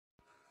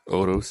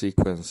Auto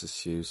sequence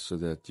is used so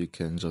that you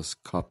can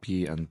just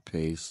copy and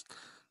paste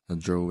a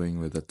drawing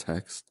with the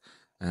text,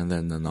 and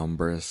then the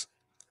numbers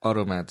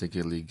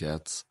automatically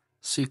gets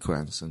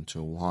sequenced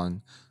into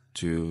 1,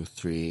 2,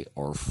 3,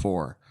 or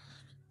 4.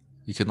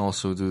 You can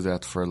also do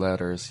that for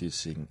letters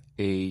using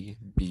A,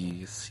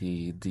 B,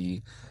 C,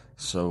 D,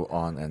 so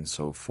on and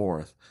so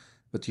forth.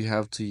 But you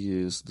have to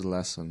use the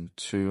lesson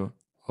 2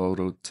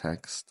 auto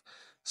text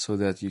so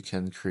that you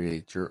can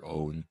create your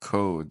own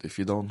code. If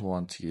you don't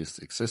want to use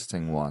the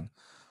existing one,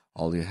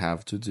 all you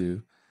have to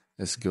do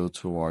is go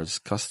towards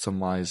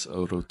customize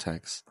auto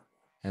text,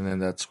 and then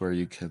that's where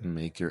you can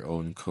make your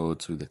own code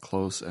to the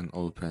close and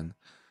open,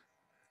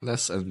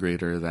 less and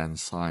greater than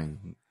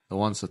sign, the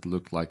ones that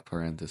look like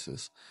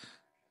parentheses.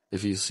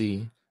 If you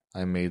see,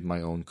 I made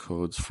my own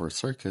codes for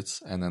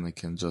circuits, and then I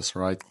can just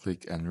right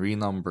click and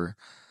renumber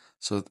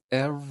so that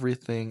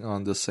everything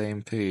on the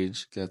same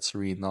page gets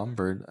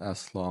renumbered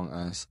as long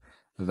as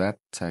that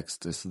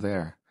text is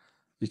there.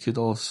 You could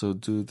also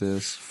do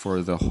this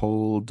for the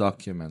whole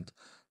document.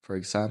 For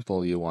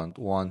example, you want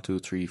 1, 2,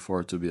 3,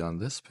 4 to be on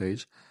this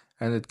page,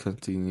 and it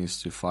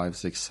continues to 5,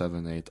 6,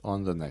 7, 8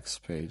 on the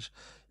next page.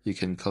 You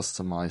can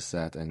customize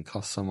that and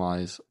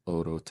customize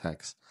auto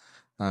text.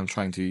 I'm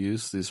trying to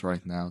use this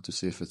right now to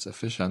see if it's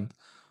efficient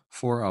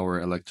for our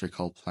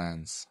electrical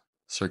plans,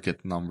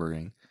 circuit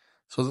numbering,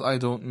 so that I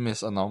don't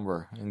miss a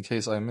number. In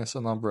case I miss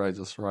a number, I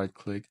just right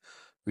click,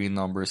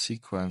 renumber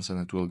sequence, and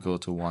it will go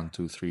to 1,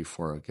 2, 3,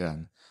 4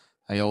 again.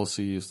 I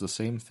also use the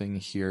same thing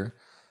here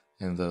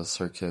in the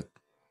circuit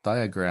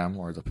diagram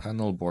or the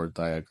panel board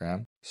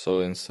diagram. So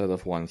instead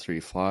of 1, 3,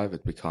 5,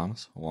 it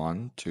becomes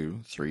 1,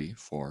 2, 3,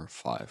 4,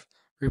 5.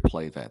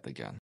 Replay that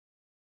again.